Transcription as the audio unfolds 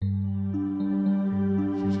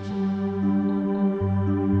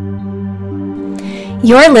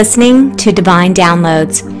You're listening to Divine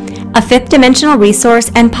Downloads, a fifth dimensional resource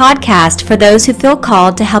and podcast for those who feel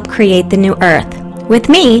called to help create the new earth. With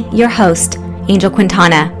me, your host, Angel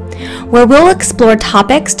Quintana, where we'll explore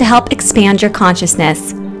topics to help expand your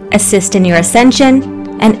consciousness, assist in your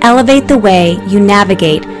ascension, and elevate the way you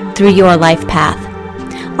navigate through your life path.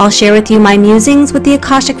 I'll share with you my musings with the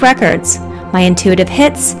Akashic Records, my intuitive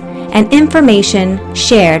hits, and information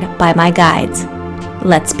shared by my guides.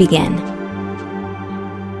 Let's begin.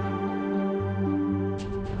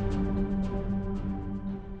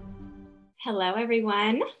 Hello,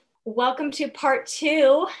 everyone. Welcome to part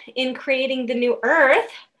 2 in creating the new earth.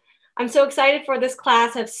 I'm so excited for this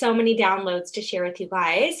class. I have so many downloads to share with you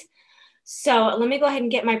guys. So let me go ahead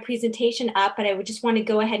and get my presentation up, but I would just want to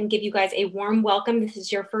go ahead and give you guys a warm welcome. This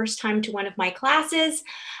is your first time to one of my classes.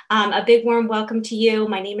 A big warm welcome to you.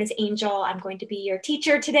 My name is Angel. I'm going to be your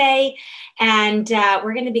teacher today, and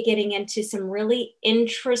we're going to be getting into some really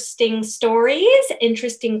interesting stories,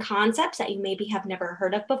 interesting concepts that you maybe have never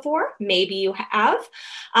heard of before. Maybe you have,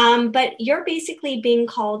 but you're basically being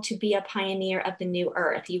called to be a pioneer of the new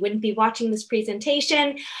earth. You wouldn't be watching this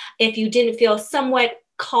presentation if you didn't feel somewhat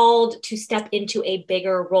called to step into a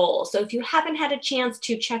bigger role. So if you haven't had a chance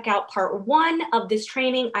to check out part 1 of this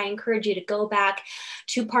training, I encourage you to go back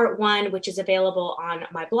to part 1, which is available on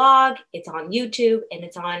my blog, it's on YouTube, and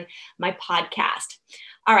it's on my podcast.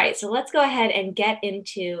 All right, so let's go ahead and get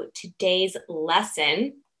into today's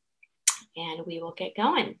lesson, and we will get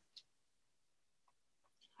going.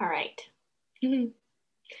 All right. Let's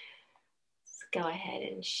go ahead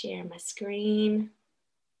and share my screen.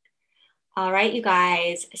 All right, you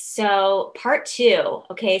guys. So part 2.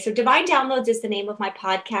 Okay, so Divine Downloads is the name of my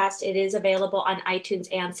podcast. It is available on iTunes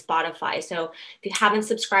and Spotify. So if you haven't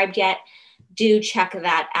subscribed yet, do check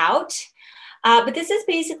that out. But this is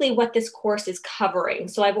basically what this course is covering.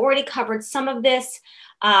 So I've already covered some of this.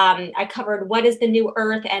 I covered what is the new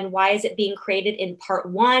earth and why is it being created in part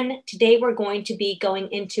 1. Today, we're going to be going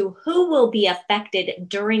into who will be affected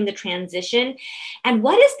during the transition and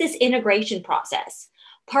what is this integration process.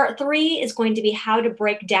 Part 3 is going to be how to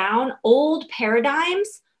break down old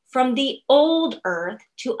paradigms from the old earth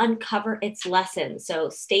to uncover its lessons. So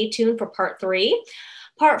stay tuned for part 3.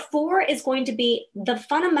 Part 4 is going to be the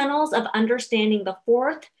fundamentals of understanding the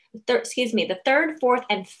third, fourth,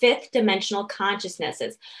 and fifth dimensional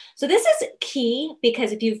consciousnesses. So this is key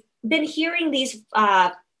because if you've been hearing these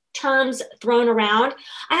terms thrown around,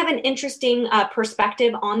 I have an interesting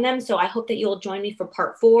perspective on them. So I hope that you'll join me for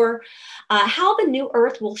part 4, how the new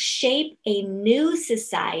earth will shape a new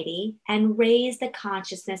society and raise the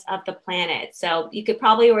consciousness of the planet. So you could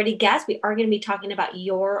probably already guess we are going to be talking about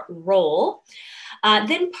your role.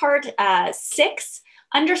 Then part 6,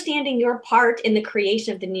 understanding your part in the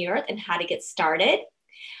creation of the new earth and how to get started.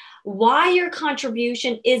 Why your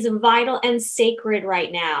contribution is vital and sacred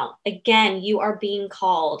right now. Again, you are being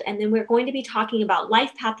called. And then we're going to be talking about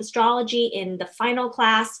life path astrology in the final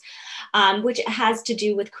class, which has to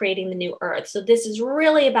do with creating the new earth. So this is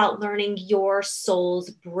really about learning your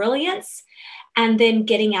soul's brilliance and then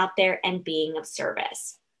getting out there and being of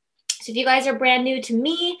service. So if you guys are brand new to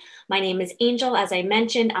me, my name is Angel. As I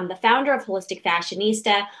mentioned, I'm the founder of Holistic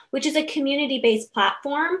Fashionista, which is a community-based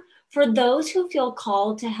platform for those who feel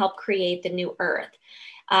called to help create the new earth.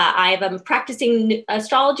 I've been practicing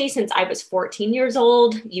astrology since I was 14 years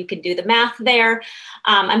old. You can do the math there.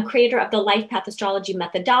 I'm creator of the Life Path Astrology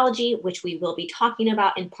methodology, which we will be talking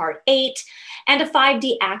about in part 8, and a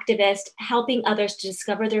 5D activist helping others to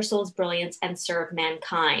discover their soul's brilliance and serve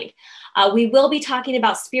mankind. We will be talking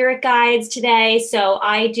about spirit guides today. So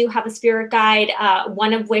I do have a spirit guide,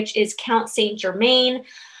 one of which is Count Saint Germain.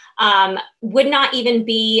 Would not even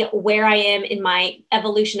be where I am in my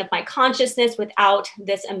evolution of my consciousness without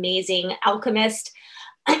this amazing alchemist.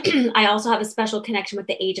 I also have a special connection with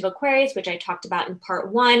the Age of Aquarius, which I talked about in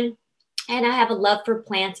part 1. And I have a love for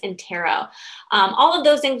plants and tarot. All of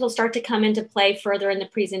those things will start to come into play further in the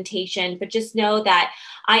presentation, but just know that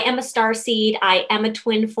I am a starseed. I am a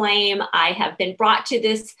twin flame. I have been brought to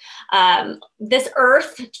this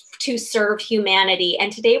earth to serve humanity.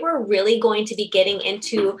 And today we're really going to be getting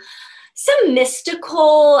into some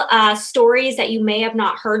mystical stories that you may have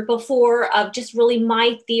not heard before of just really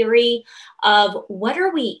my theory of what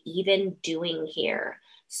are we even doing here.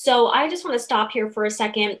 So I just want to stop here for a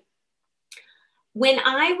second. When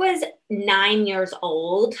I was 9 years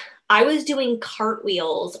old, I was doing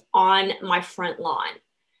cartwheels on my front lawn.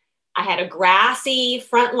 I had a grassy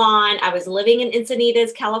front lawn. I was living in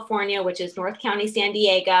Encinitas, California, which is North County, San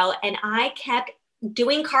Diego. And I kept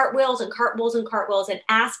doing cartwheels and cartwheels and cartwheels and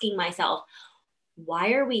asking myself,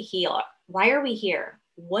 why are we here? Why are we here?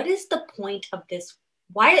 What is the point of this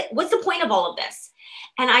what's the point of all of this?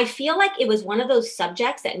 And I feel like it was one of those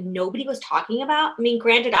subjects that nobody was talking about. I mean,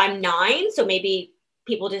 granted, I'm 9, so maybe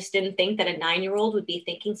people just didn't think that a 9-year-old would be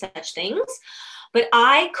thinking such things. But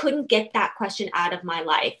I couldn't get that question out of my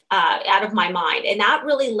life, out of my mind. And that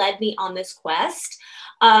really led me on this quest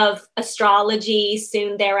of astrology,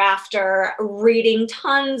 soon thereafter, reading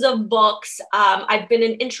tons of books. I've been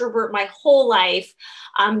an introvert my whole life,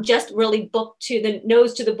 just really booked to the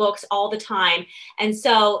nose to the books all the time. And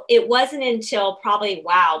so it wasn't until probably,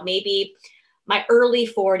 wow, maybe my early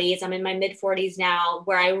 40s, I'm in my mid 40s now,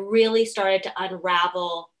 where I really started to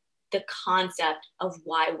unravel the concept of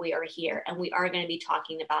why we are here. And we are going to be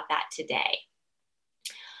talking about that today.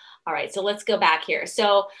 All right, so let's go back here.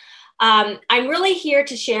 So I'm really here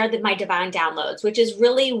to share my divine downloads, which is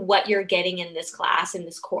really what you're getting in this class, in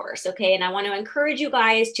this course, okay? And I want to encourage you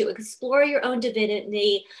guys to explore your own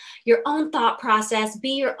divinity, your own thought process,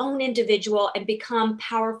 be your own individual, and become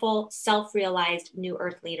powerful, self-realized new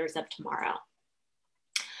earth leaders of tomorrow.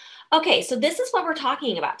 Okay, so this is what we're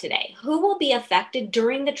talking about today. Who will be affected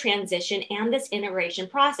during the transition and this integration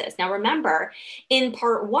process? Now, remember, in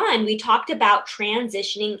part 1, we talked about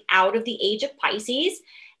transitioning out of the age of Pisces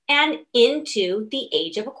and into the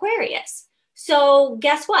age of Aquarius. So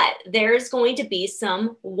guess what? There's going to be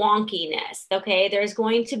some wonkiness, okay? There's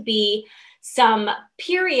going to be some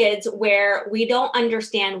periods where we don't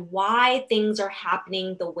understand why things are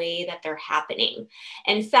happening the way that they're happening.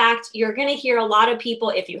 In fact, you're going to hear a lot of people,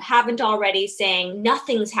 if you haven't already, saying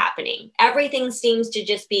nothing's happening. Everything seems to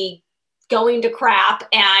just be going to crap,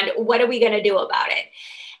 and what are we going to do about it?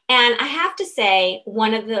 And I have to say,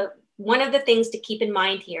 one of the things to keep in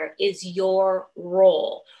mind here is your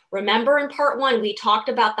role. Remember, in part 1, we talked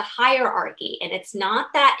about the hierarchy, and it's not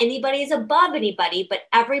that anybody is above anybody, but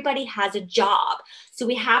everybody has a job. So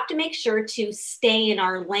we have to make sure to stay in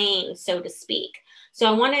our lane, so to speak. So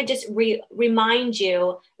I want to just remind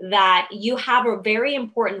you that you have a very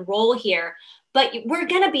important role here, but we're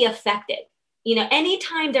going to be affected. You know,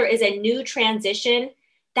 anytime there is a new transition,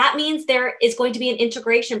 that means there is going to be an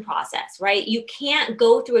integration process, right? You can't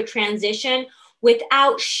go through a transition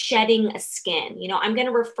without shedding a skin. You know, I'm going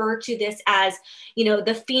to refer to this as, you know,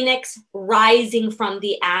 the phoenix rising from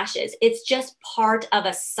the ashes. It's just part of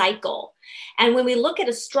a cycle. And when we look at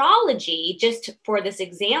astrology, just for this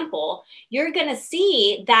example, you're going to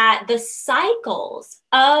see that the cycles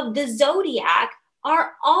of the zodiac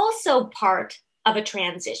are also part of a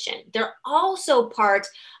transition. They're also part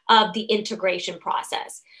of the integration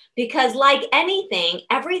process. Because like anything,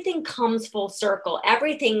 everything comes full circle.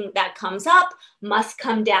 Everything that comes up must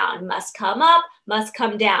come down, must come up, must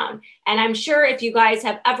come down. And I'm sure if you guys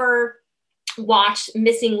have ever watched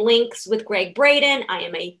Missing Links with Greg Braden, I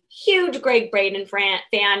am a huge Greg Braden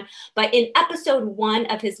fan, but in episode 1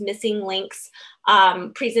 of his Missing Links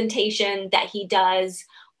presentation that he does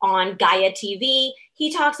on Gaia TV,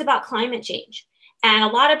 he talks about climate change. And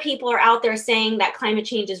a lot of people are out there saying that climate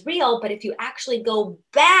change is real, but if you actually go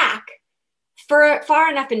back for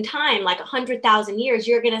far enough in time, like 100,000 years,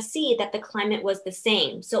 you're going to see that the climate was the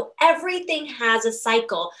same. So everything has a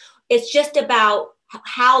cycle. It's just about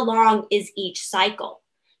how long is each cycle.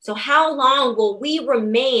 So how long will we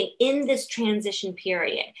remain in this transition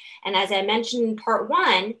period? And as I mentioned in part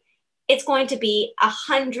 1, it's going to be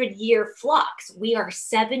 100-year flux. We are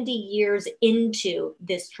 70 years into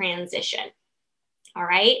this transition. All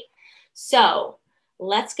right, so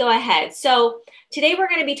let's go ahead. So today we're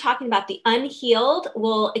going to be talking about the unhealed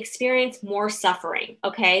will experience more suffering.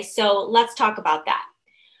 Okay, so let's talk about that.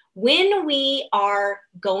 When we are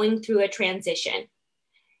going through a transition,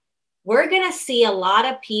 we're going to see a lot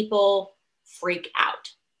of people freak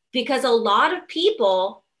out because a lot of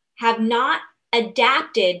people have not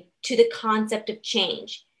adapted to the concept of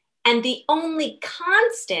change. And the only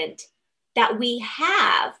constant that we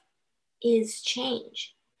have is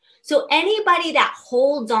change. So anybody that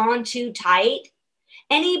holds on too tight,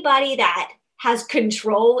 anybody that has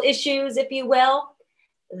control issues, if you will,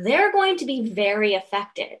 they're going to be very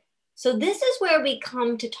affected. So this is where we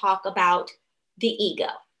come to talk about the ego.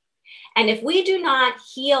 And if we do not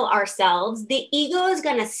heal ourselves, the ego is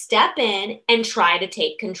going to step in and try to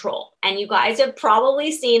take control. And you guys have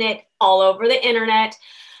probably seen it all over the internet,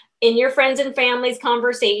 in your friends and family's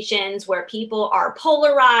conversations where people are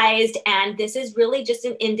polarized. And this is really just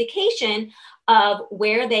an indication of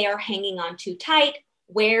where they are hanging on too tight,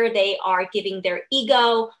 where they are giving their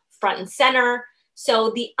ego front and center.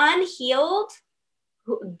 So the unhealed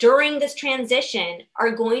during this transition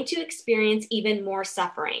are going to experience even more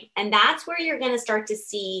suffering. And that's where you're going to start to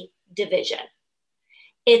see division.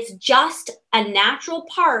 It's just a natural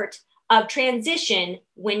part of transition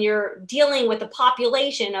when you're dealing with a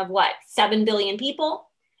population of what, 7 billion people,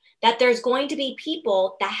 that there's going to be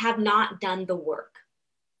people that have not done the work.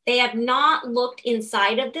 They have not looked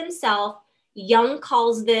inside of themselves. Jung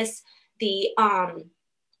calls this the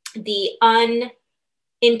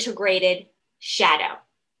unintegrated shadow.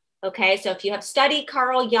 Okay, so if you have studied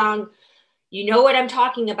Carl Jung, you know what I'm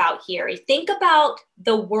talking about here. Think about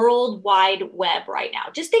the World Wide Web right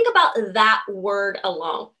now. Just think about that word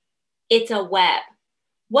alone. It's a web.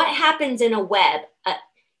 What happens in a web?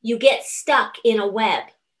 You get stuck in a web.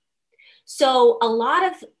 So a lot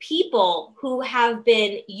of people who have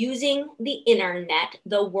been using the internet,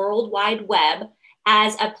 the World Wide Web,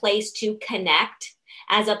 as a place to connect,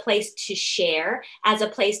 as a place to share, as a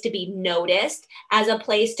place to be noticed, as a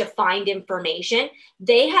place to find information,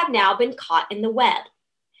 they have now been caught in the web.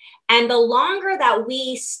 And the longer that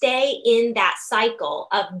we stay in that cycle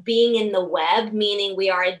of being in the web, meaning we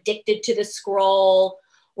are addicted to the scroll,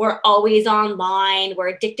 we're always online, we're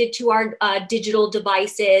addicted to our digital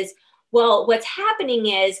devices. Well, what's happening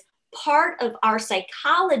is part of our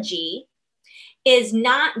psychology is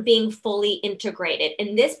not being fully integrated.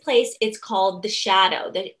 In this place, it's called the shadow,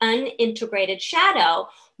 the unintegrated shadow,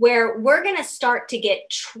 where we're going to start to get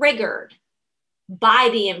triggered by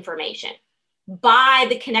the information, by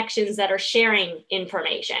the connections that are sharing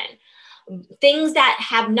information, things that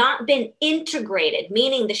have not been integrated,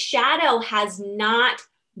 meaning the shadow has not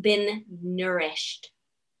been nourished.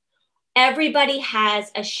 Everybody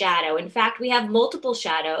has a shadow. In fact, we have multiple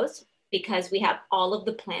shadows because we have all of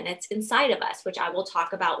the planets inside of us, which I will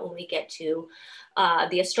talk about when we get to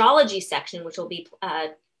the astrology section, which will be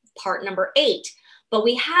part number 8. But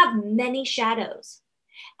we have many shadows.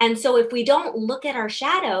 And so if we don't look at our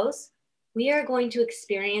shadows, we are going to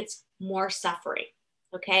experience more suffering,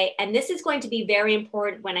 okay? And this is going to be very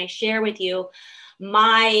important when I share with you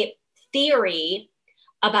my theory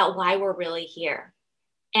about why we're really here.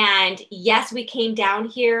 And yes, we came down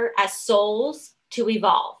here as souls to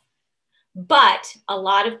evolve. But a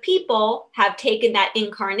lot of people have taken that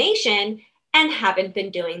incarnation and haven't been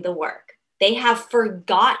doing the work. They have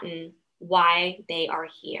forgotten why they are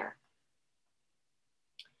here.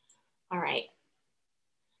 All right.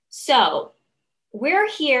 So we're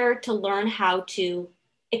here to learn how to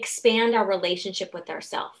expand our relationship with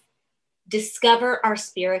ourselves, discover our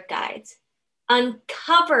spirit guides,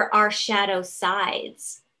 uncover our shadow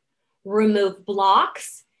sides, remove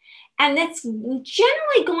blocks. And that's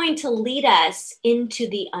generally going to lead us into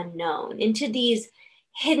the unknown, into these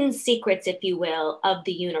hidden secrets, if you will, of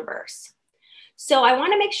the universe. So I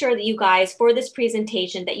want to make sure that you guys, for this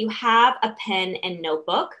presentation, that you have a pen and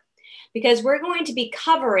notebook, because we're going to be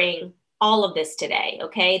covering all of this today,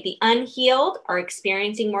 okay? The unhealed are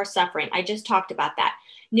experiencing more suffering. I just talked about that.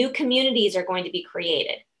 New communities are going to be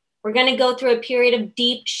created. We're going to go through a period of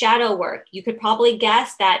deep shadow work. You could probably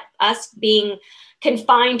guess that us being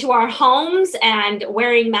confined to our homes and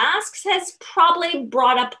wearing masks has probably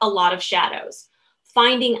brought up a lot of shadows.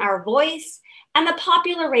 Finding our voice and the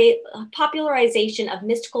popularization of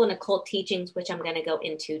mystical and occult teachings, which I'm going to go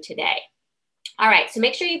into today. All right, so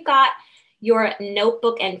make sure you've got your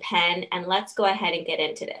notebook and pen, and let's go ahead and get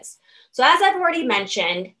into this. So as I've already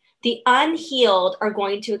mentioned, the unhealed are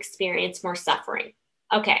going to experience more suffering.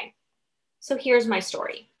 Okay, so here's my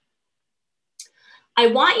story. I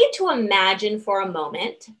want you to imagine for a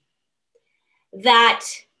moment that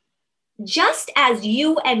just as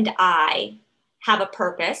you and I have a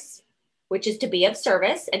purpose, which is to be of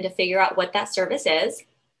service and to figure out what that service is,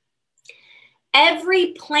 every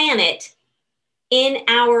planet in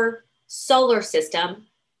our solar system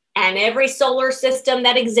and every solar system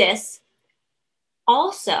that exists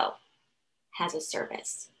also has a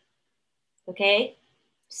service. Okay?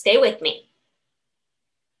 Stay with me.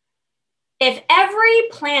 If every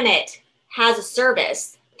planet has a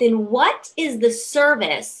service, then what is the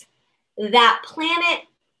service that planet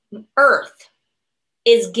Earth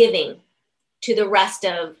is giving to the rest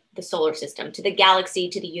of the solar system, to the galaxy,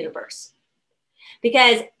 to the universe?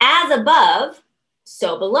 Because as above,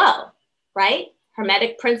 so below, right?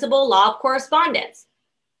 Hermetic principle, law of correspondence.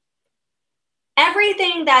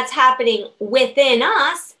 Everything that's happening within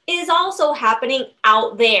us is also happening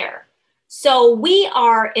out there. So we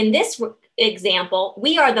are, in this example,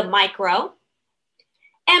 we are the micro,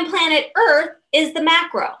 and planet Earth is the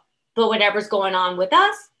macro. But whatever's going on with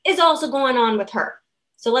us is also going on with her.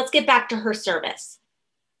 So let's get back to her service.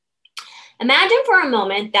 Imagine for a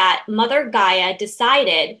moment that Mother Gaia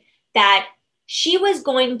decided that she was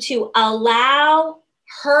going to allow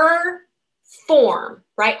her form,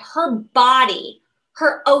 right? Her body,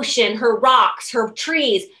 her ocean, her rocks, her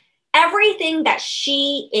trees, everything that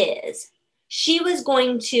she is, she was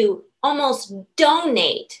going to almost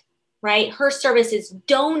donate, right? Her service is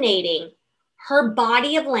donating her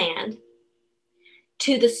body of land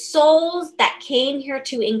to the souls that came here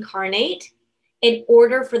to incarnate in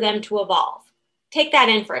order for them to evolve. Take that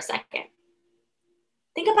in for a second.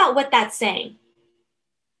 Think about what that's saying.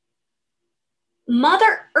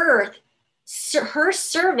 Mother Earth, her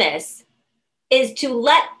service is to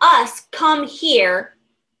let us come here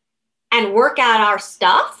and work out our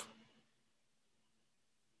stuff.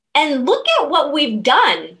 And look at what we've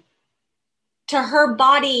done to her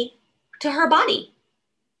body,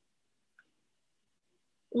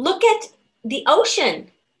 Look at the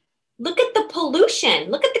ocean. Look at the pollution.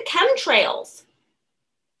 Look at the chemtrails.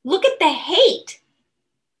 Look at the hate.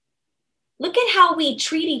 Look at how we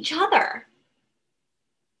treat each other.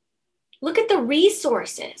 Look at the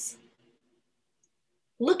resources.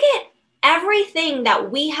 Look at everything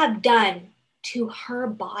that we have done to her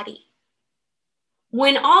body.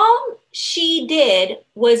 When all she did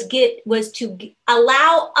was to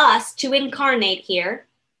allow us to incarnate here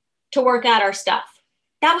to work out our stuff.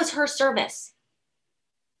 That was her service.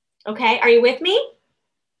 Okay, are you with me?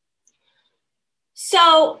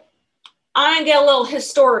 So I'm gonna get a little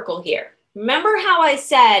historical here. Remember how I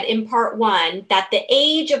said in part 1 that the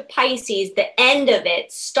age of Pisces, the end of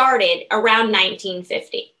it, started around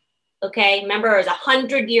 1950. Okay, remember it was a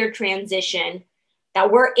 100-year transition that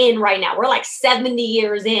we're in right now. We're like 70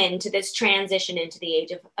 years into this transition into the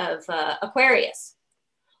age of Aquarius.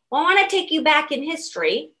 Well, I want to take you back in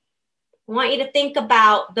history. I want you to think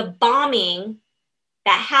about the bombing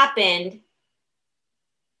that happened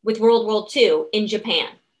with World War II in Japan.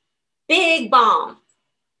 Big bomb.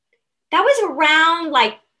 That was around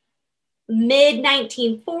like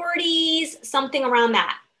mid-1940s, something around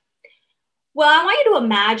that. Well, I want you to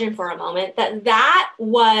imagine for a moment that that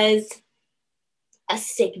was a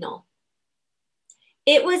signal.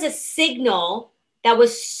 It was a signal that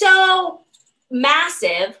was so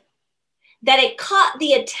massive that it caught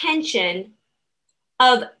the attention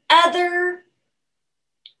of other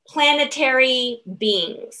planetary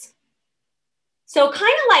beings. So kind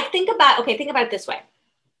of like, think about it this way.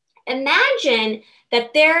 Imagine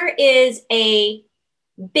that there is a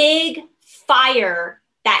big fire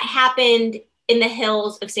that happened in the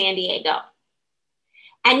hills of San Diego.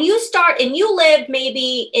 And you live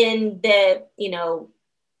maybe in the,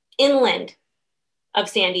 inland of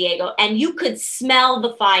San Diego, and you could smell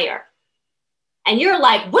the fire. And you're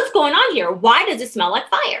like, what's going on here? Why does it smell like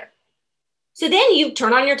fire? So then you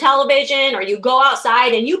turn on your television or you go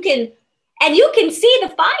outside and you can see the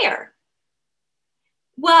fire.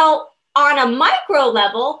 Well, on a micro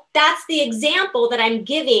level, that's the example that I'm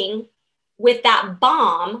giving with that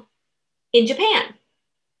bomb in Japan.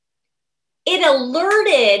 It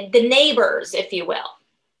alerted the neighbors, if you will,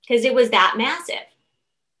 because it was that massive.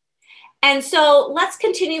 And so let's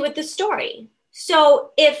continue with the story.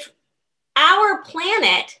 So if our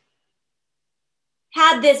planet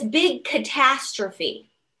had this big catastrophe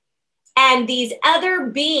and these other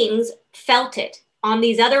beings felt it on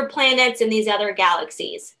these other planets and these other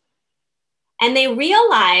galaxies, and they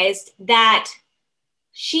realized that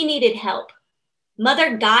she needed help.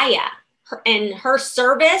 Mother Gaia and her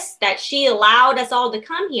service that she allowed us all to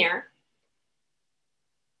come here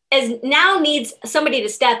now needs somebody to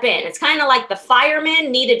step in. It's kind of like the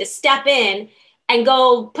firemen needed to step in and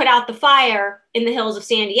go put out the fire in the hills of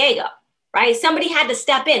San Diego, right? Somebody had to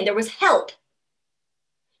step in. There was help.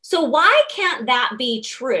 So why can't that be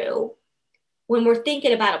true when we're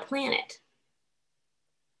thinking about a planet?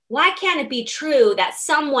 Why can't it be true that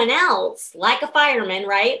someone else, like a fireman,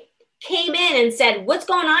 right, came in and said, what's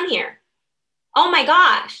going on here? Oh my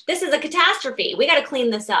gosh, this is a catastrophe. We got to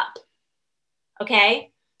clean this up.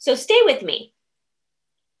 Okay, so stay with me.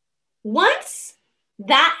 Once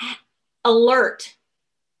that alert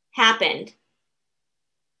happened,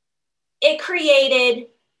 it created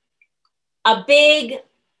a big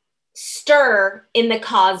stir in the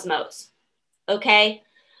cosmos. Okay,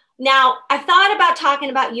 now I thought about talking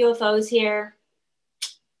about UFOs here,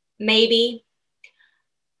 maybe.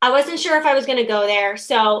 I wasn't sure if I was going to go there,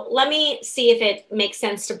 so let me see if it makes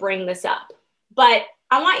sense to bring this up. But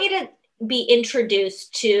I want you to be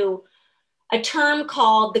introduced to a term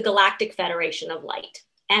called the Galactic Federation of Light.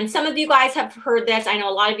 And some of you guys have heard this. I know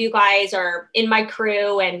a lot of you guys are in my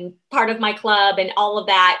crew and part of my club and all of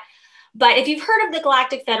that. But if you've heard of the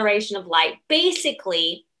Galactic Federation of Light,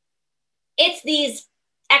 basically, it's these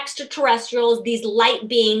extraterrestrials, these light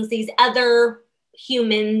beings, these other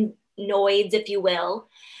humanoids, if you will,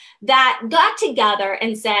 that got together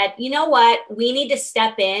and said, you know what, we need to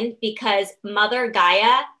step in because Mother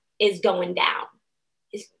Gaia is going down.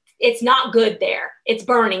 It's not good there. It's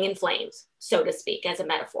burning in flames, so to speak, as a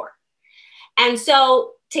metaphor. And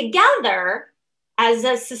so together, as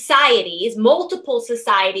a societies, multiple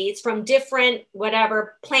societies from different,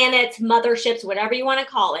 whatever, planets, motherships, whatever you want to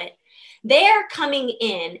call it, they're coming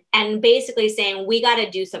in and basically saying, we got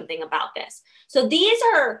to do something about this. So these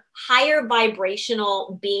are higher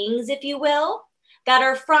vibrational beings, if you will, that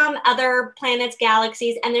are from other planets,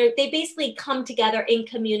 galaxies, and they basically come together in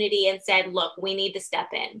community and said, look, we need to step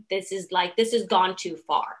in. This has gone too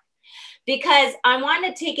far. Because I want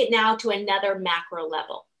to take it now to another macro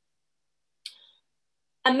level.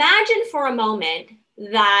 Imagine for a moment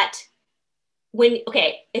that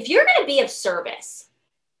if you're going to be of service,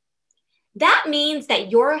 that means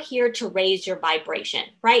that you're here to raise your vibration,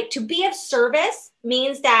 right? To be of service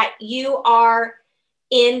means that you are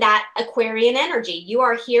in that Aquarian energy. You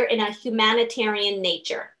are here in a humanitarian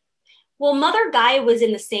nature. Well, Mother Gaia was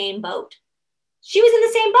in the same boat. She was in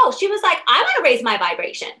the same boat. She was like, I want to raise my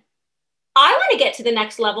vibration. I want to get to the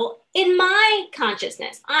next level in my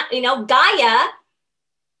consciousness. Gaia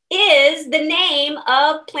is the name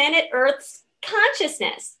of planet Earth's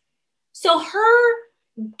consciousness. So her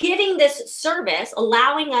giving this service,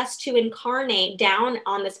 allowing us to incarnate down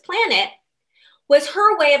on this planet, was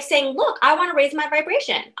her way of saying, look, I want to raise my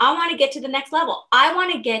vibration. I want to get to the next level. I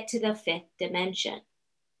want to get to the fifth dimension.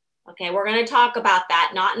 Okay, we're going to talk about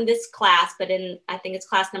that, not in this class, but I think it's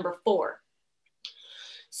class number 4.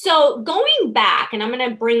 So going back, and I'm going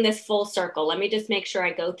to bring this full circle. Let me just make sure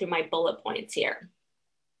I go through my bullet points here.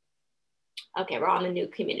 Okay, we're on the new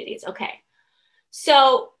communities. Okay,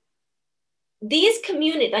 so these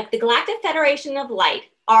communities, like the Galactic Federation of Light,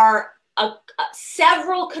 are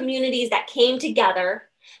several communities that came together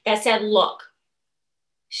that said, look,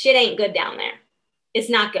 shit ain't good down there. It's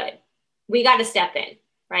not good. We got to step in,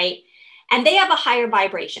 right? And they have a higher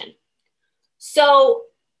vibration. So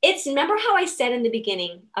remember how I said in the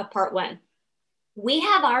beginning of part 1, we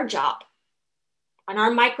have our job on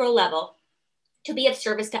our micro level to be of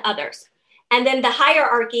service to others. And then the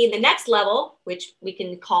hierarchy, the next level, which we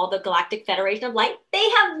can call the Galactic Federation of Light, they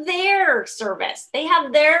have their service. They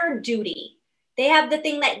have their duty. They have the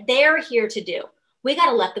thing that they're here to do. We got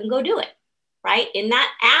to let them go do it, right? In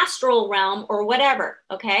that astral realm or whatever,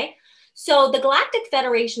 okay? So the Galactic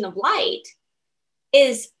Federation of Light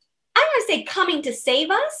is, I don't want to say coming to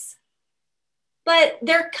save us, but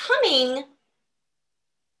they're coming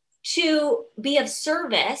to be of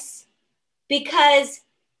service because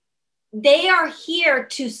they are here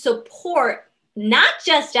to support not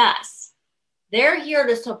just us. They're here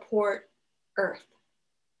to support Earth.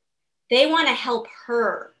 They want to help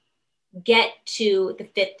her get to the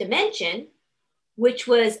fifth dimension, which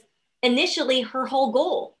was initially her whole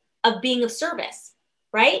goal of being of service,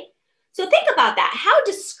 right? So think about that. How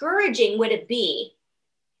discouraging would it be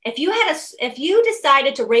if you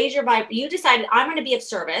decided to raise your vibe, you decided, I'm going to be of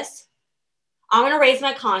service. I'm going to raise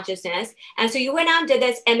my consciousness. And so you went out and did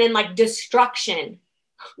this, and then like destruction,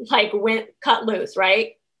 went cut loose,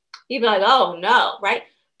 right? You'd be like, oh no, right?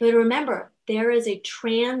 But remember, there is a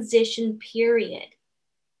transition period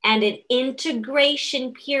and an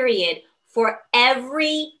integration period for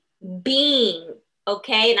every being,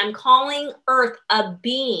 okay? And I'm calling Earth a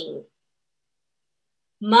being.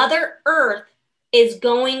 Mother Earth is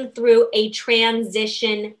going through a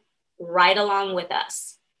transition right along with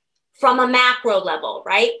us. From a macro level,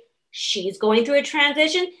 right? She's going through a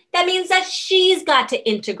transition. That means that she's got to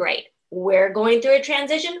integrate. We're going through a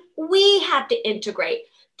transition. We have to integrate.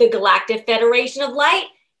 The Galactic Federation of Light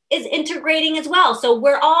is integrating as well. So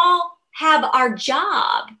we're all have our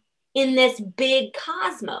job in this big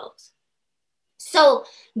cosmos. So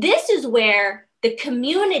this is where the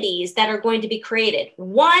communities that are going to be created.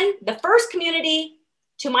 One, the first community,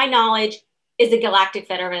 to my knowledge, is the Galactic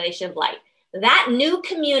Federation of Light. That new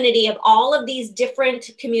community of all of these different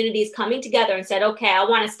communities coming together and said, okay, I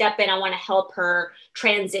want to step in. I want to help her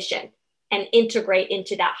transition and integrate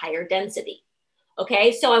into that higher density.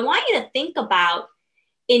 Okay, so I want you to think about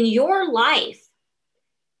in your life,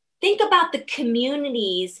 think about the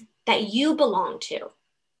communities that you belong to.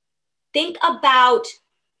 Think about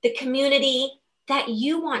the community that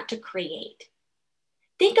you want to create.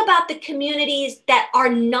 Think about the communities that are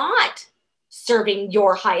not serving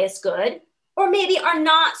your highest good, or maybe are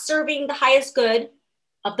not serving the highest good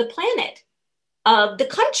of the planet, of the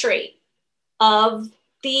country, of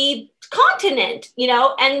the continent,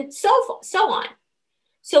 and so on.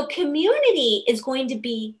 So community is going to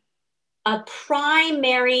be a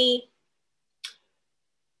primary,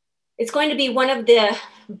 it's going to be one of the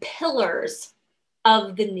pillars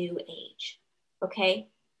of the new age, okay?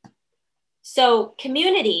 So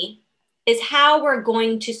community is how we're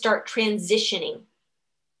going to start transitioning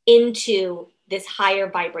into this higher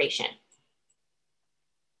vibration.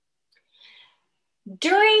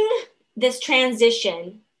 During this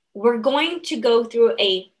transition, we're going to go through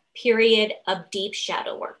a period of deep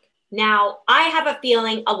shadow work. Now, I have a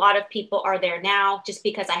feeling a lot of people are there now just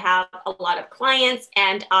because I have a lot of clients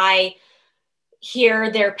and I hear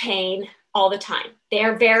their pain all the time.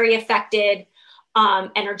 They're very affected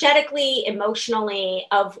energetically, emotionally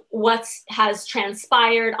of what has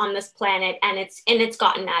transpired on this planet, and it's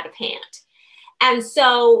gotten out of hand. And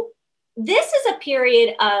so this is a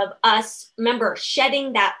period of us, remember,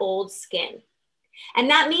 shedding that old skin. And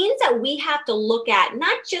that means that we have to look at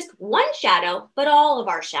not just one shadow, but all of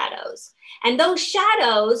our shadows. And those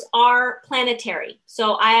shadows are planetary.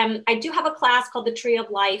 So I do have a class called the Tree of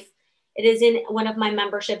Life. It is in one of my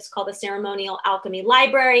memberships called the Ceremonial Alchemy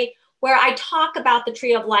Library, where I talk about the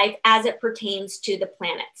Tree of Life as it pertains to the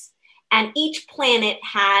planets. And each planet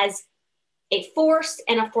has a force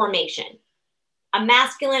and a formation, a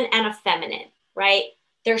masculine and a feminine, right?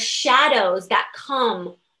 There's shadows that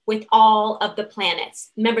come with all of the planets.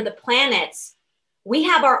 Remember, the planets, we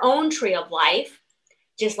have our own tree of life,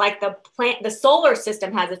 just like the solar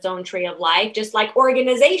system has its own tree of life, just like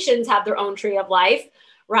organizations have their own tree of life,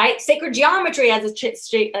 right? Sacred geometry has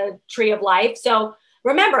a tree of life. So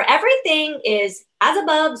remember, everything is as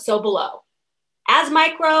above, so below, as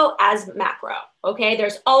micro, as macro, okay?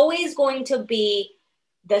 There's always going to be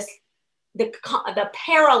the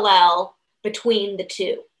parallel between the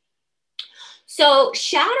two. So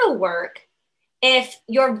shadow work, if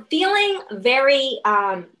you're feeling very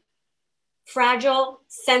fragile,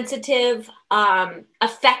 sensitive,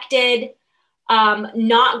 affected,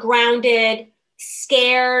 not grounded,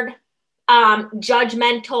 scared,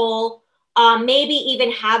 judgmental, maybe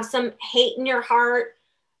even have some hate in your heart,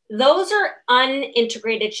 those are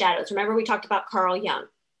unintegrated shadows. Remember, we talked about Carl Jung.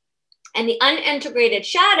 And the unintegrated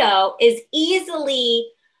shadow is easily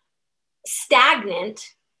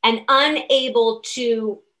stagnant and unable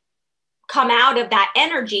to come out of that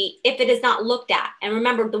energy if it is not looked at. And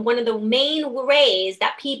remember, one of the main ways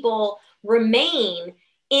that people remain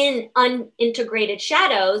in unintegrated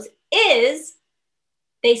shadows is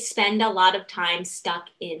they spend a lot of time stuck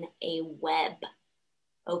in a web,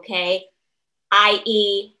 okay?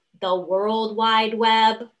 i.e. the World Wide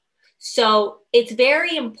Web. So it's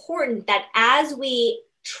very important that as we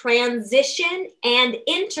transition and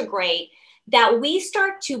integrate, that we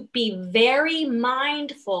start to be very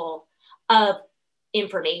mindful of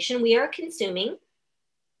information we are consuming,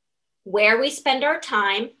 where we spend our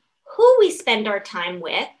time, who we spend our time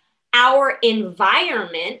with, our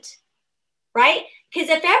environment, right? Because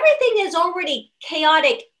if everything is already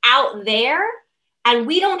chaotic out there and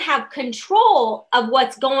we don't have control of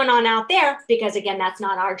what's going on out there, because again, that's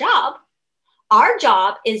not our job. Our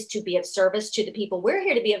job is to be of service to the people we're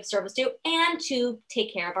here to be of service to and to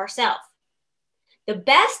take care of ourselves. The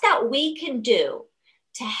best that we can do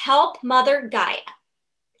to help Mother Gaia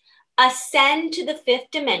ascend to the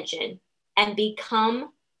fifth dimension and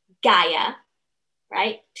become Gaia,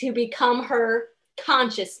 right? To become her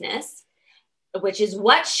consciousness, which is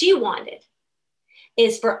what she wanted,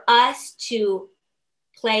 is for us to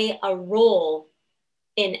play a role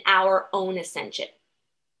in our own ascension,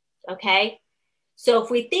 okay? So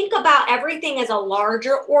if we think about everything as a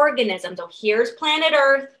larger organism, so here's planet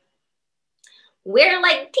Earth, we're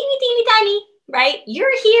like teeny, teeny, tiny, right?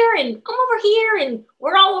 You're here and I'm over here and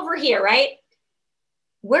we're all over here, right?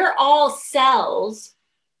 We're all cells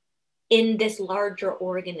in this larger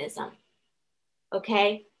organism,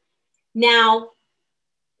 okay? Now,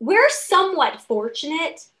 we're somewhat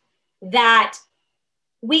fortunate that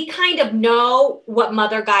we kind of know what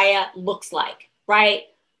Mother Gaia looks like, right?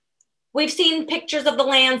 We've seen pictures of the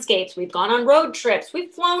landscapes. We've gone on road trips.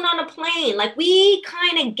 We've flown on a plane. Like we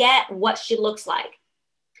kind of get what she looks like.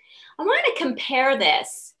 I want to compare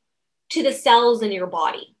this to the cells in your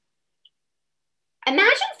body.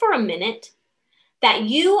 Imagine for a minute that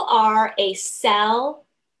you are a cell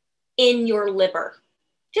in your liver.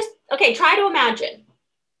 Just, okay, try to imagine,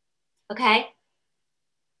 okay?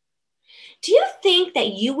 Do you think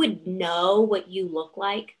that you would know what you look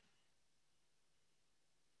like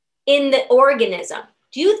in the organism?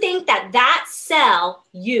 Do you think that that cell,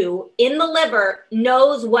 you, in the liver,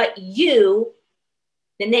 knows what you,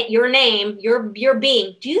 your name, your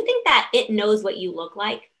being, do you think that it knows what you look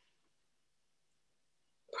like?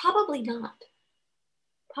 Probably not.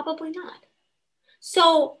 Probably not.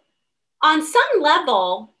 So on some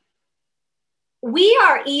level, we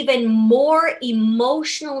are even more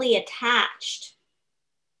emotionally attached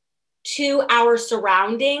to our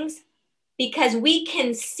surroundings because we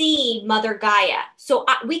can see Mother Gaia. So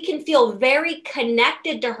we can feel very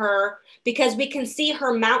connected to her because we can see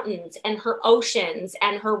her mountains and her oceans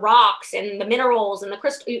and her rocks and the minerals and the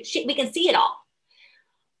crystal. We can see it all.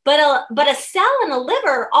 But a cell in a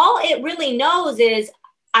liver, all it really knows is,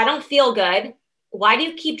 I don't feel good. Why do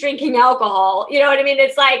you keep drinking alcohol? You know what I mean?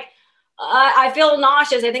 It's like, I feel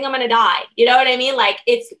nauseous. I think I'm going to die. You know what I mean? Like,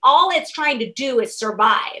 it's all it's trying to do is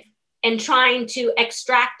survive and trying to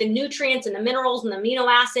extract the nutrients and the minerals and the amino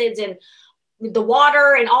acids and the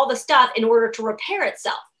water and all the stuff in order to repair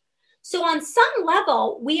itself. So on some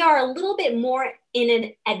level, we are a little bit more in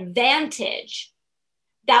an advantage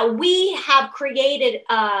that we have created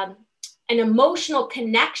an emotional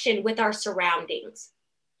connection with our surroundings.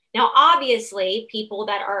 Now, obviously, people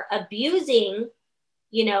that are abusing,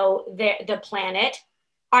 you know, the planet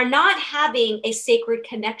are not having a sacred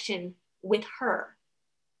connection with her.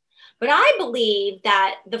 But I believe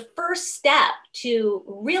that the first step to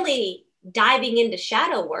really diving into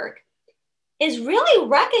shadow work is really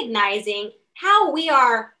recognizing how we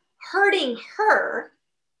are hurting her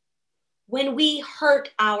when we hurt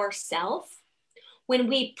ourselves, when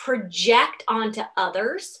we project onto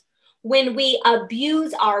others, when we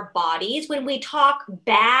abuse our bodies, when we talk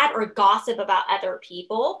bad or gossip about other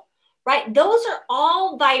people, right? Those are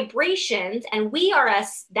all vibrations, and we are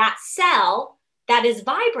that cell that is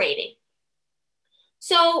vibrating.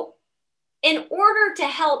 So in order to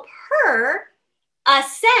help her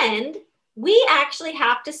ascend, we actually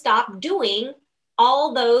have to stop doing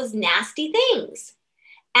all those nasty things.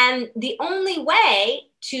 And the only way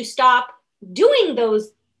to stop doing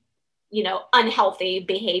those, you know, unhealthy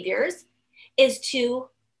behaviors is to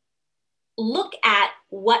look at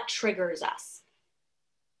what triggers us,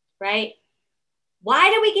 right?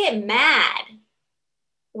 Why do we get mad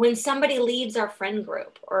when somebody leaves our friend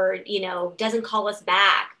group or, you know, doesn't call us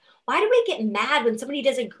back? Why do we get mad when somebody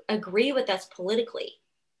doesn't agree with us politically?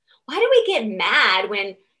 Why do we get mad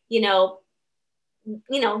when, you know,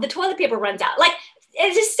 the toilet paper runs out? Like,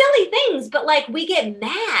 it's just silly things, but like we get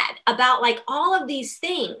mad about like all of these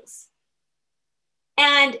things.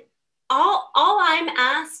 And all I'm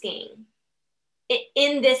asking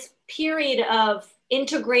in this period of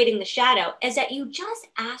integrating the shadow is that you just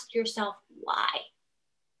ask yourself, why?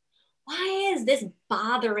 Why is this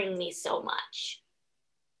bothering me so much?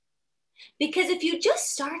 Because if you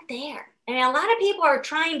just start there, and a lot of people are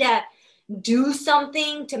trying to do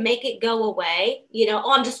something to make it go away, you know,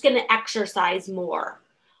 oh, I'm just going to exercise more.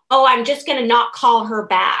 Oh, I'm just going to not call her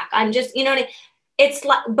back. I'm just, you know, it's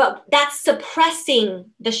like, but that's suppressing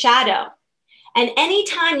the shadow. And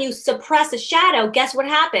anytime you suppress a shadow, guess what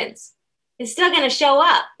happens? It's still going to show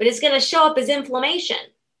up, but it's going to show up as inflammation.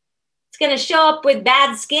 It's going to show up with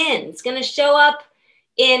bad skin. It's going to show up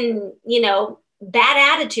in, you know,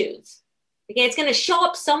 bad attitudes. Okay, it's going to show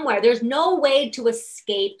up somewhere. There's no way to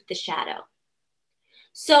escape the shadow.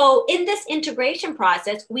 So in this integration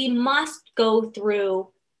process, we must go through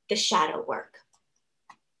the shadow work.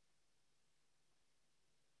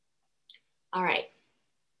 All right.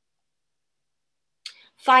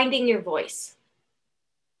 Finding your voice.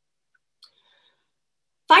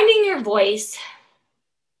 Finding your voice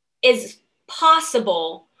is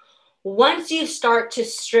possible once you start to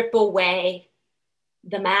strip away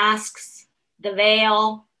the masks, the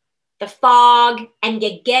veil, the fog, and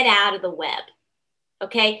you get out of the web.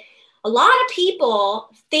 Okay? A lot of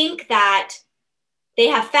people think that they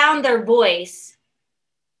have found their voice,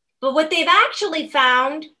 but what they've actually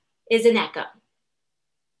found is an echo.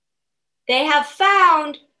 They have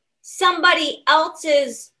found somebody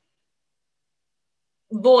else's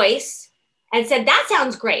voice and said, that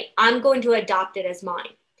sounds great. I'm going to adopt it as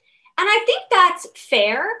mine. And I think that's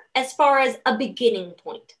fair as far as a beginning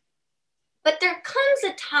point. But there comes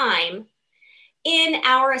a time in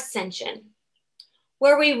our ascension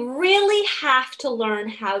where we really have to learn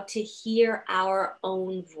how to hear our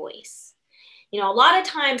own voice. You know, a lot of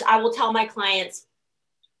times I will tell my clients,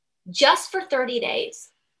 just for 30 days,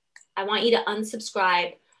 I want you to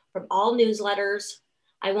unsubscribe from all newsletters.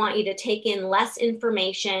 I want you to take in less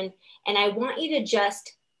information, and I want you to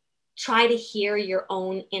just try to hear your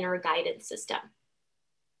own inner guidance system.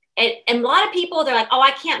 And a lot of people, they're like, oh,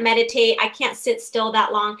 I can't meditate. I can't sit still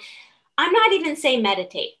that long. I'm not even saying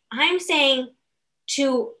meditate. I'm saying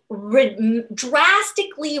to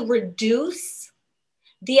drastically reduce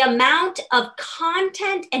the amount of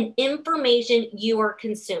content and information you are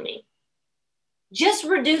consuming. Just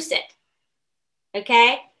reduce it,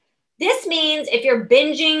 okay? This means if you're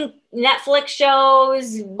binging Netflix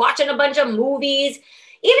shows, watching a bunch of movies,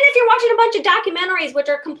 even if you're watching a bunch of documentaries, which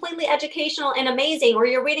are completely educational and amazing, or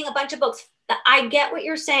you're reading a bunch of books, I get what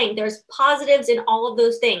you're saying. There's positives in all of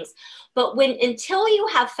those things. But until you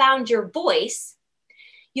have found your voice,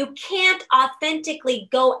 you can't authentically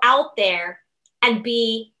go out there and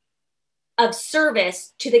be of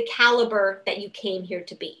service to the caliber that you came here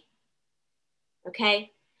to be.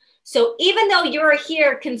 Okay? So even though you're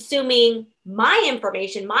here consuming my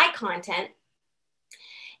information, my content,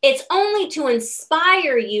 it's only to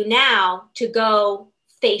inspire you now to go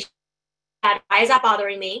face that. Why is that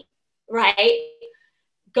bothering me? Right?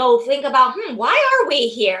 Go think about, why are we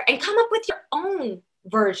here? And come up with your own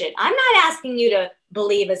version. I'm not asking you to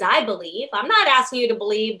believe as I believe. I'm not asking you to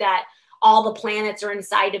believe that all the planets are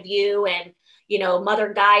inside of you and,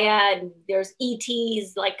 Mother Gaia and there's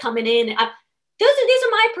ETs like coming in. These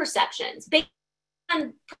are my perceptions based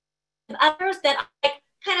on others that I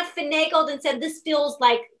kind of finagled and said, this feels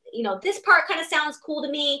like, this part kind of sounds cool to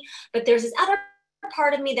me, but there's this other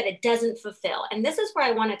part of me that it doesn't fulfill. And this is where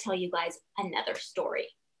I want to tell you guys another story.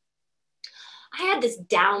 I had this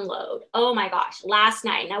download, oh my gosh, last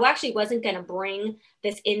night. And I actually wasn't going to bring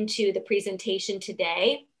this into the presentation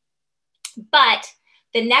today, but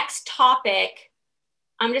the next topic,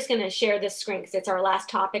 I'm just going to share this screen because it's our last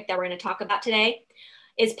topic that we're going to talk about today,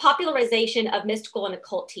 is popularization of mystical and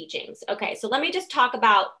occult teachings. Okay, so let me just talk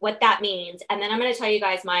about what that means. And then I'm going to tell you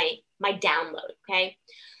guys my download, okay?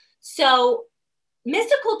 So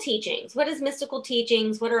mystical teachings, what is mystical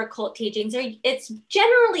teachings? What are occult teachings? It's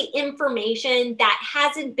generally information that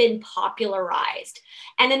hasn't been popularized.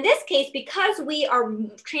 And in this case, because we are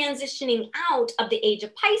transitioning out of the age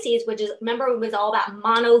of Pisces, which is, remember, it was all about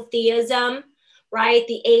monotheism, right?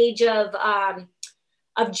 The age of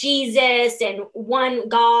Jesus and one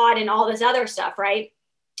God and all this other stuff, right?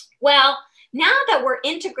 Well, now that we're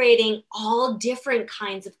integrating all different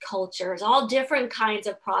kinds of cultures, all different kinds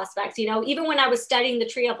of prospects, even when I was studying the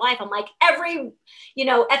Tree of Life, I'm like, every,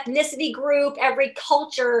 ethnicity group, every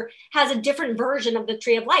culture has a different version of the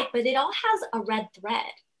Tree of Life, but it all has a red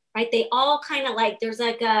thread, right? They all kind of like, there's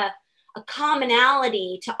like a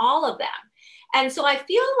commonality to all of them. And so I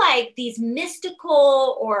feel like these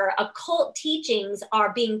mystical or occult teachings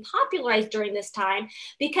are being popularized during this time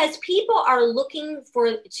because people are looking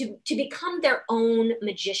to become their own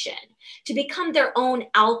magician, to become their own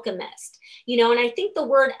alchemist, and I think the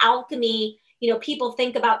word alchemy, people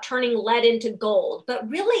think about turning lead into gold, but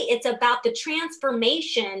really it's about the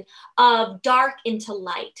transformation of dark into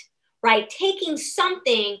light, right? Taking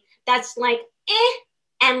something that's like,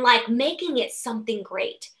 and like making it something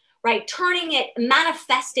great. Right? Turning it,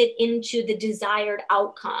 manifest it into the desired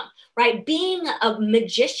outcome, right? Being a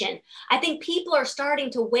magician. I think people are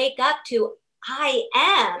starting to wake up to, I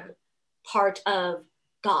am part of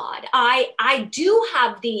God. I do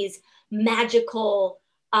have these magical,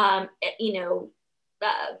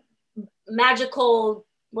 magical,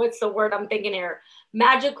 what's the word I'm thinking here?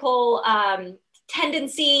 Magical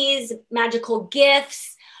tendencies, magical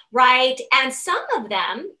gifts, right? And some of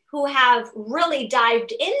them who have really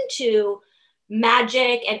dived into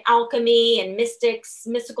magic and alchemy and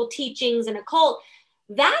mystical teachings and occult,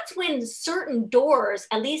 that's when certain doors,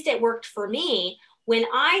 at least it worked for me, when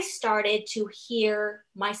I started to hear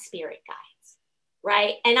my spirit guides,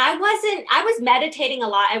 right? And I was meditating a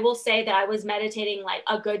lot. I will say that I was meditating like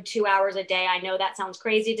a good 2 hours a day. I know that sounds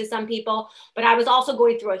crazy to some people, but I was also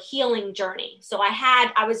going through a healing journey. So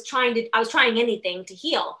I was trying anything to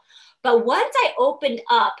heal. But once I opened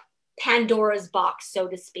up Pandora's box, so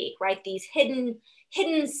to speak, right? These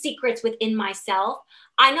hidden secrets within myself,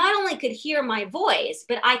 I not only could hear my voice,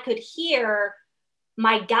 but I could hear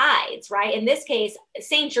my guides, right? In this case,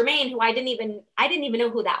 Saint Germain, who I didn't even know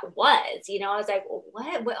who that was. I was like, well,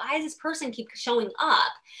 what? Why does this person keep showing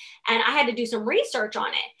up? And I had to do some research on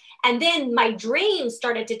it. And then my dreams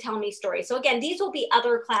started to tell me stories. So again, these will be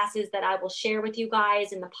other classes that I will share with you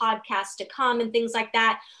guys in the podcast to come and things like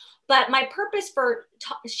that. But my purpose for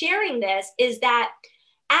sharing this is that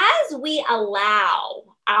as we allow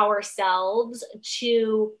ourselves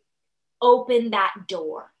to open that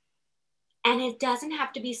door, and it doesn't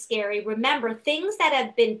have to be scary. Remember, things that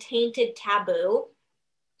have been tainted taboo,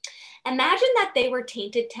 imagine that they were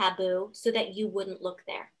tainted taboo so that you wouldn't look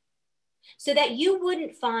there, so that you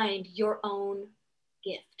wouldn't find your own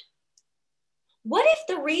gift. What if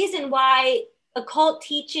the reason why occult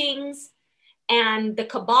teachings and the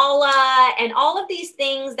Kabbalah and all of these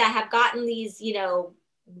things that have gotten these,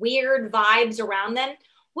 weird vibes around them,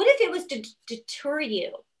 what if it was to deter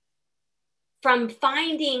you from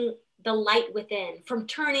finding the light within, from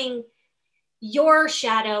turning your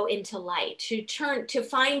shadow into light, to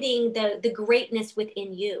finding the greatness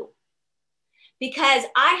within you? Because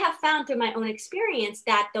I have found through my own experience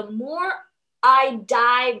that the more I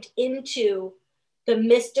dived into the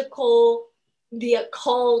mystical, the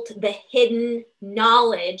occult, the hidden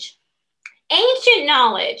knowledge, ancient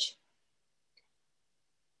knowledge.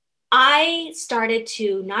 I started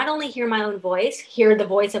to not only hear my own voice, hear the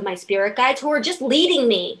voice of my spirit guides who were just leading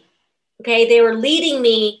me. Okay. They were leading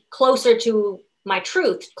me closer to my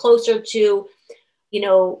truth, closer to,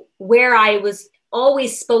 where I was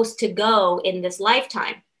always supposed to go in this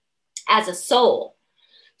lifetime as a soul.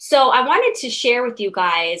 So I wanted to share with you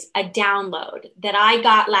guys a download that I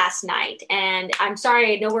got last night. And I'm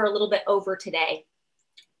sorry, I know we're a little bit over today,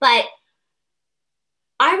 but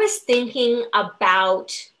I was thinking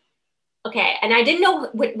about, okay, and I didn't know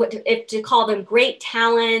what if to call them great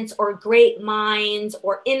talents or great minds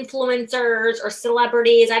or influencers or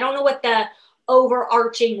celebrities. I don't know what the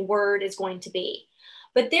overarching word is going to be,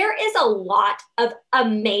 but there is a lot of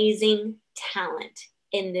amazing talent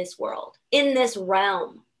in this world, in this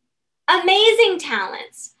realm. Amazing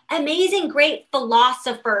talents, amazing, great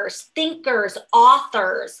philosophers, thinkers,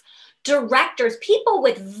 authors, directors, people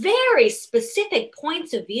with very specific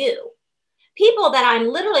points of view, people that I'm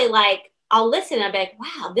literally like, I'll listen and I'll be like,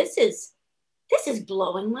 wow, this is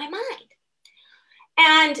blowing my mind.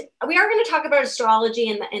 And we are going to talk about astrology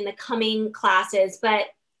in the coming classes, but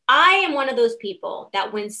I am one of those people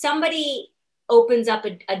that when somebody opens up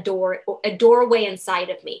a doorway inside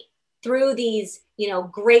of me through these,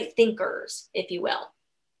 great thinkers, if you will,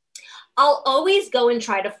 I'll always go and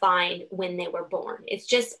try to find when they were born. It's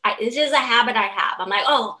just a habit I have. I'm like,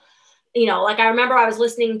 oh, like I remember I was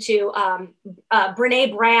listening to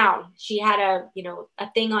Brene Brown. She had a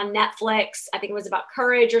thing on Netflix. I think it was about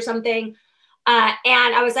courage or something. And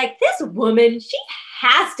I was like, this woman, she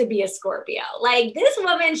has to be a Scorpio. Like this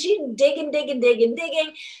woman, she's digging.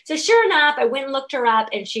 So sure enough, I went and looked her up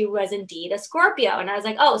and she was indeed a Scorpio. And I was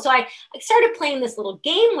like, oh, so I started playing this little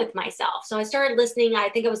game with myself. So I started listening. I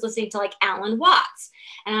think I was listening to like Alan Watts.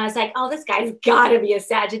 And I was like, oh, this guy's got to be a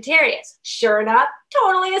Sagittarius. Sure enough,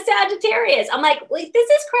 totally a Sagittarius. I'm like, wait, this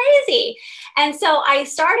is crazy. And so I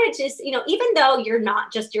started just, even though you're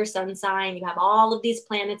not just your sun sign, you have all of these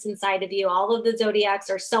planets inside of you, all of the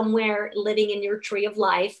zodiacs are somewhere living in your tree of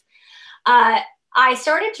life. I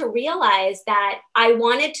started to realize that I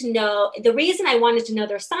wanted to know, the reason I wanted to know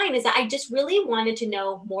their sign is that I just really wanted to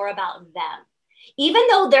know more about them. Even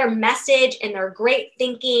though their message and their great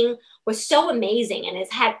thinking was so amazing and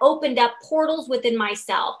has had opened up portals within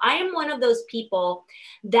myself, I am one of those people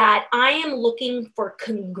that I am looking for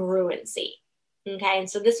congruency. Okay. And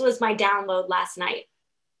so this was my download last night.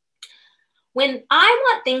 When I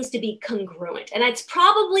want things to be congruent, and it's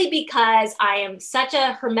probably because I am such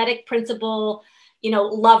a Hermetic principle,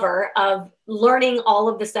 lover of learning all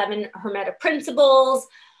of the 7 Hermetic principles.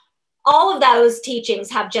 All of those teachings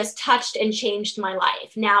have just touched and changed my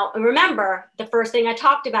life. Now, remember, the first thing I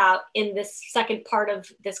talked about in this second part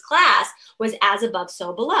of this class was as above,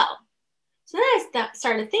 so below. So then I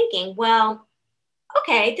started thinking, well,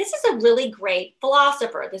 okay, this is a really great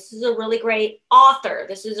philosopher. This is a really great author.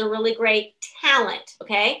 This is a really great talent,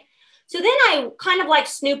 okay? So then I kind of like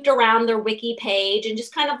snooped around their wiki page and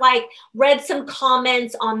just kind of like read some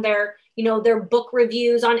comments on their their book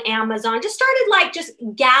reviews on Amazon, just started like just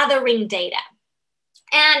gathering data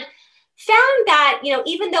and found that,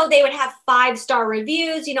 even though they would have 5-star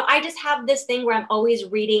reviews, I just have this thing where I'm always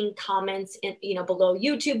reading comments in, below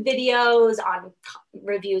YouTube videos on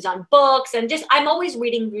reviews on books. And just, I'm always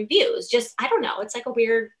reading reviews. Just, I don't know. It's like a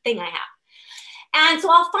weird thing I have. And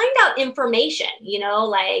so I'll find out information,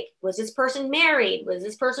 like, was this person married? Was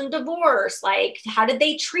this person divorced? Like, how did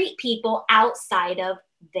they treat people outside of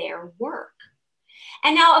their work?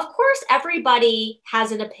 And now, of course, everybody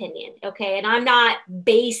has an opinion, okay? And I'm not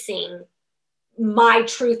basing my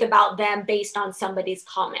truth about them based on somebody's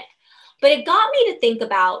comment. But it got me to think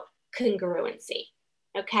about congruency,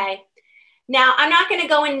 okay? Now, I'm not going to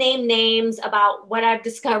go and name names about what I've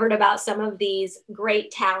discovered about some of these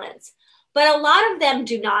great talents, but a lot of them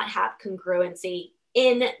do not have congruency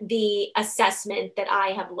in the assessment that I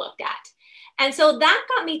have looked at. And so that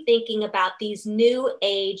got me thinking about these new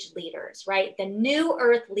age leaders, right? The new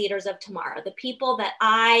earth leaders of tomorrow, the people that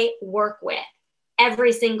I work with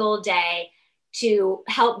every single day to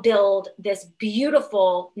help build this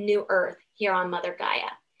beautiful new earth here on Mother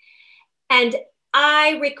Gaia. And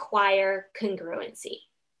I require congruency.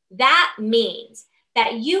 That means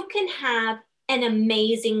that you can have an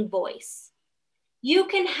amazing voice. You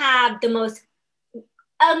can have the most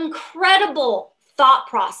incredible thought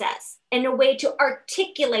process and a way to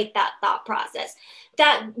articulate that thought process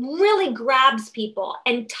that really grabs people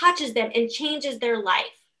and touches them and changes their life.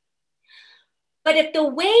 But if the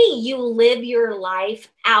way you live your life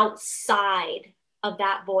outside of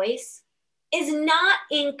that voice is not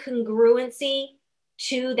in congruency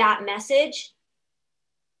to that message,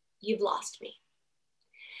 you've lost me.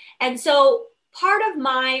 And so part of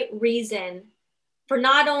my reason for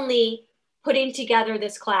not only putting together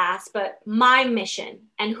this class, but my mission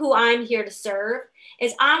and who I'm here to serve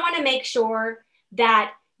is I want to make sure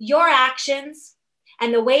that your actions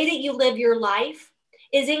and the way that you live your life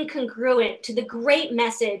is incongruent to the great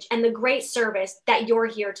message and the great service that you're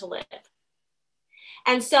here to live.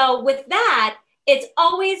 And so with that, it's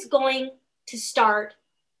always going to start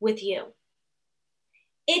with you.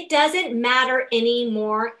 It doesn't matter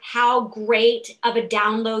anymore how great of a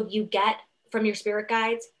download you get from your spirit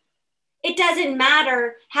guides. It doesn't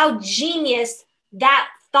matter how genius that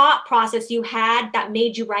thought process you had that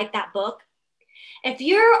made you write that book. If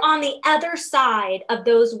you're on the other side of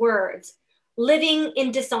those words, living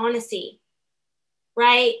in dishonesty,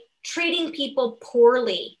 right? Treating people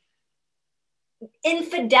poorly,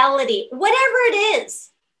 infidelity, whatever it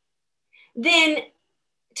is, then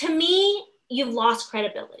to me, you've lost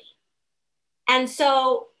credibility. And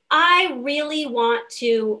so I really want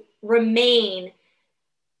to remain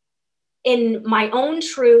in my own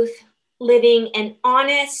truth, living an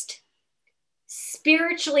honest,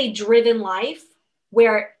 spiritually driven life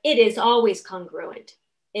where it is always congruent.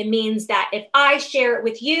 It means that if I share it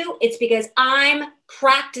with you, it's because I'm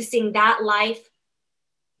practicing that life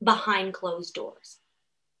behind closed doors.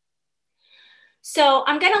 So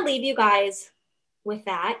I'm going to leave you guys with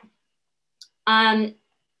that. I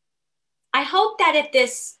hope that if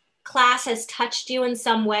this class has touched you in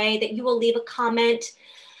some way, that you will leave a comment,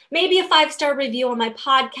 maybe a 5-star review on my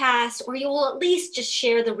podcast, or you will at least just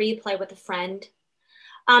share the replay with a friend.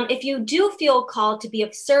 If you do feel called to be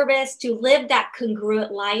of service, to live that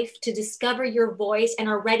congruent life, to discover your voice and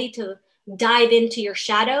are ready to dive into your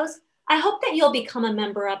shadows, I hope that you'll become a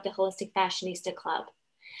member of the Holistic Fashionista Club.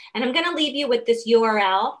 And I'm going to leave you with this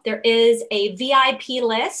URL. There is a VIP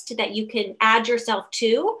list that you can add yourself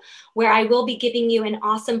to, where I will be giving you an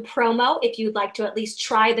awesome promo if you'd like to at least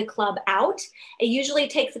try the club out. It usually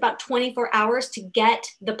takes about 24 hours to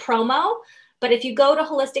get the promo. But if you go to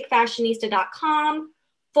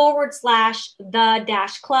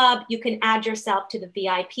holisticfashionista.com/the-club, you can add yourself to the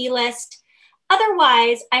VIP list.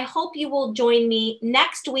 Otherwise, I hope you will join me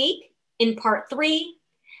next week in part 3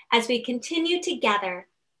 as we continue together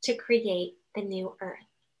to create the new earth.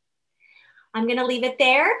 I'm going to leave it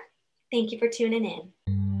there. Thank you for tuning in.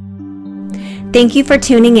 Thank you for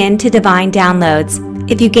tuning in to Divine Downloads.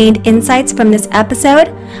 If you gained insights from this episode,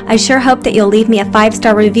 I sure hope that you'll leave me a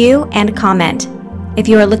 5-star review and comment. If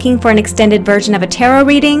you are looking for an extended version of a tarot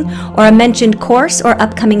reading or a mentioned course or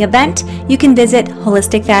upcoming event, you can visit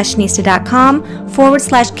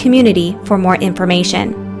holisticfashionista.com/community for more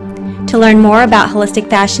information. To learn more about Holistic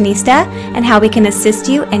Fashionista and how we can assist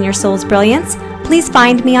you in your soul's brilliance, please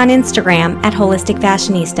find me on Instagram at Holistic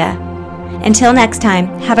Fashionista. Until next time,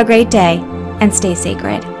 have a great day and stay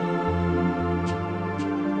sacred.